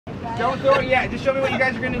Don't throw it yet. Just show me what you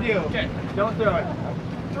guys are gonna do. Okay. Don't throw it.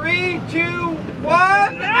 3, 2,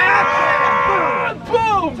 1, action!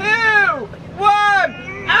 Boom! 2, 1,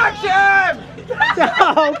 action!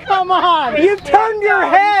 Oh, come on! You turned your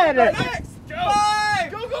head! 6,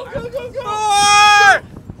 5, go, 4,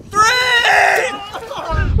 3!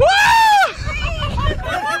 Woo!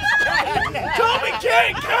 Toby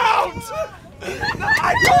can't count!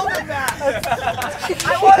 I told him that!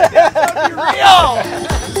 I wanted this to be real!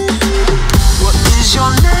 What is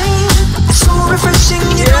your name? It's so refreshing,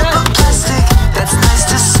 you don't look plastic. That's nice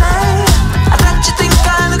to say. I bet you think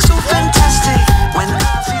I look so fantastic when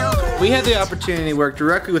I feel great. We had the opportunity to work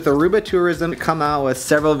directly with Aruba Tourism to come out with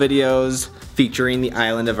several videos featuring the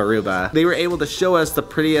island of Aruba. They were able to show us the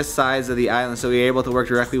prettiest sides of the island, so we were able to work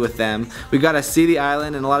directly with them. We got to see the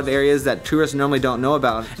island in a lot of areas that tourists normally don't know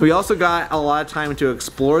about. We also got a lot of time to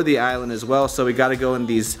explore the island as well, so we got to go in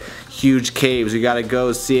these huge caves. We got to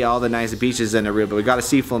go see all the nice beaches in Aruba. We got to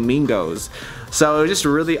see flamingos. So it was just a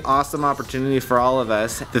really awesome opportunity for all of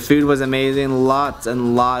us. The food was amazing, lots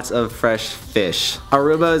and lots of fresh fish.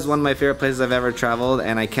 Aruba is one of my favorite places I've ever traveled,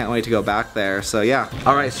 and I can't wait to go back there, so yeah.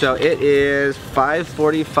 Alright, so it is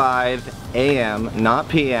 5:45 a.m., not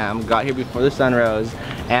p.m. Got here before the sun rose,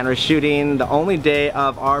 and we're shooting the only day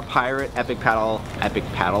of our epic pirate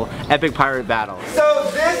battle. So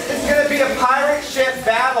this is gonna be a pirate ship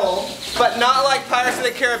battle, but not like Pirates of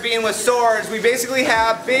the Caribbean with swords. We basically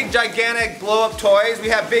have big, gigantic blow-up toys. We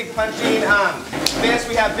have big punching fists.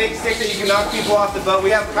 We have big sticks that you can knock people off the boat.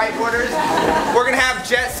 We have kiteboarders. We're gonna have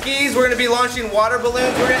jet skis. We're gonna be launching water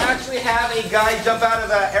balloons. We're gonna actually have a guy jump out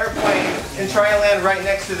of an airplane and try and land right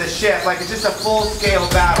next to the ship. Like, it's just a full-scale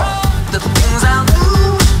battle. The things I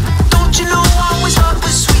do, don't you know always start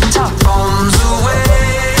with sweet talk bombs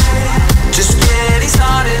away. Just getting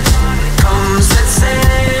started, come set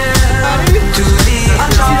sail to the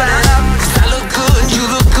uncharted. I look good, you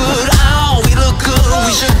look good, oh, we look good,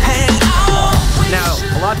 we should hang out. Now,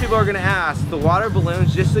 a lot of people are gonna ask, the water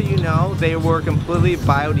balloons, just so you know, they were completely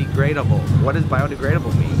biodegradable. What does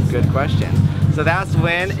biodegradable mean? Good question. So that's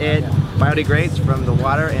when it biodegrades from the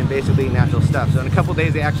water and basically natural stuff. So in a couple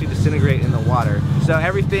days they actually disintegrate in the water. So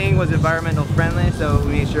everything was environmental friendly, so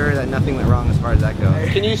we made sure that nothing went wrong as far as that goes.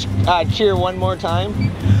 Can you cheer one more time?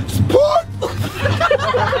 Sport!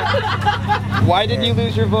 Why did you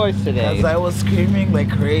lose your voice today? Because I was screaming like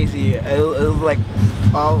crazy. It was like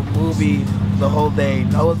all movie the whole day.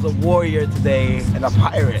 I was a warrior today and a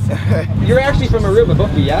pirate. You're actually from Aruba,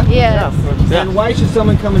 both of you, yeah? Yeah. Then why should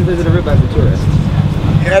someone come and visit Aruba as a tourist?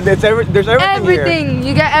 Yeah, there's everything here.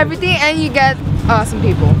 You get everything, and you get awesome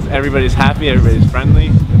people. Everybody's happy, everybody's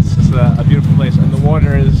friendly. It's just a beautiful place, and the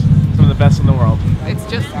water is some of the best in the world. It's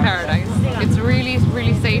just paradise. It's really,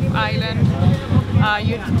 really safe island.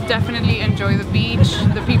 You definitely enjoy the beach.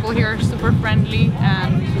 The people here are super friendly,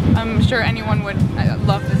 and I'm sure anyone would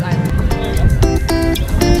love this island.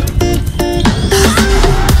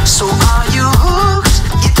 So are you hooked?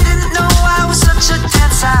 You didn't know I was such a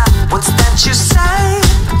dancer. What's that you say?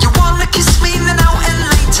 You wanna kiss me now and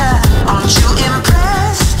later? Aren't you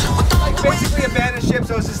impressed? Like basically abandoned ship,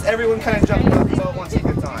 so it's just everyone kind of jumping off the boat once it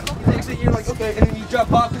gets on. Next thing you're like, okay, and then you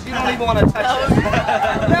jump off because you don't even want to touch it.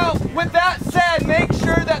 Now, with that said, make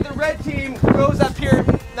sure that the red team goes up here,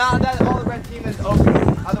 not that all the red team is open.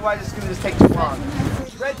 Otherwise, it's going to just take too long.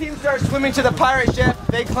 Red team starts swimming to the pirate ship,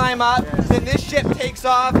 they climb up, then this ship takes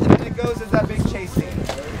off, and then it goes as that big chase scene.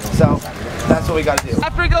 So, that's what we got to do.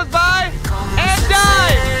 After it goes by, and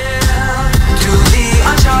dive! To the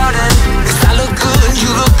uncharted, 'cause I look good,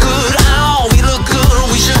 you look good, oh, we look good,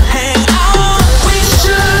 we should hang out. We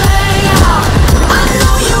should hang out. I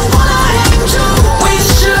know you wanna hang too. We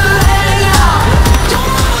should hang out.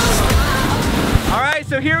 Alright,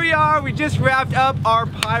 so here we are. We just wrapped up our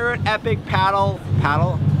pirate epic paddle.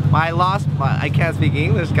 I can't speak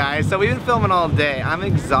English, guys. So we've been filming all day. I'm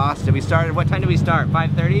exhausted. We started, what time did we start?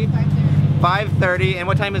 5:30? 5:30, and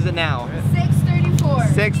what time is it now?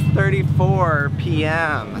 6:34. 6:34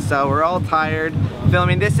 p.m. So we're all tired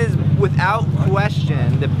filming. This is without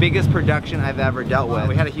question the biggest production I've ever dealt with.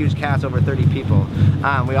 We had a huge cast, over 30 people.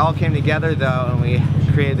 We all came together though, and we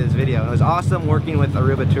created this video. And it was awesome working with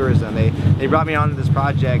Aruba Tourism. They brought me onto this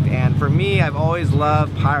project, and for me, I've always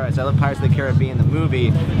loved pirates. I love Pirates of the Caribbean, the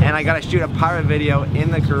movie, and I got to shoot a pirate video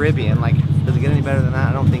in the Caribbean. Like, Does it get any better than that?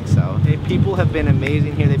 I don't think so. People have been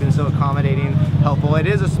amazing here. They've been so accommodating, helpful. It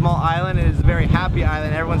is a small island. It is a very happy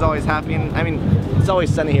island. Everyone's always happy. And, I mean, it's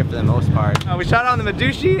always sunny here for the most part. We shot on the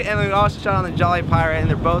Medushi and we also shot on the Jolly Pirate, and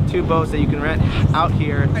they're both two boats that you can rent out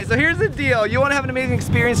here. All right, so here's the deal. You want to have an amazing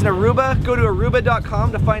experience in Aruba? Go to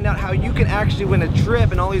aruba.com to find out how you can actually win a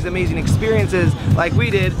trip and all these amazing experiences like we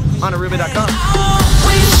did on aruba.com.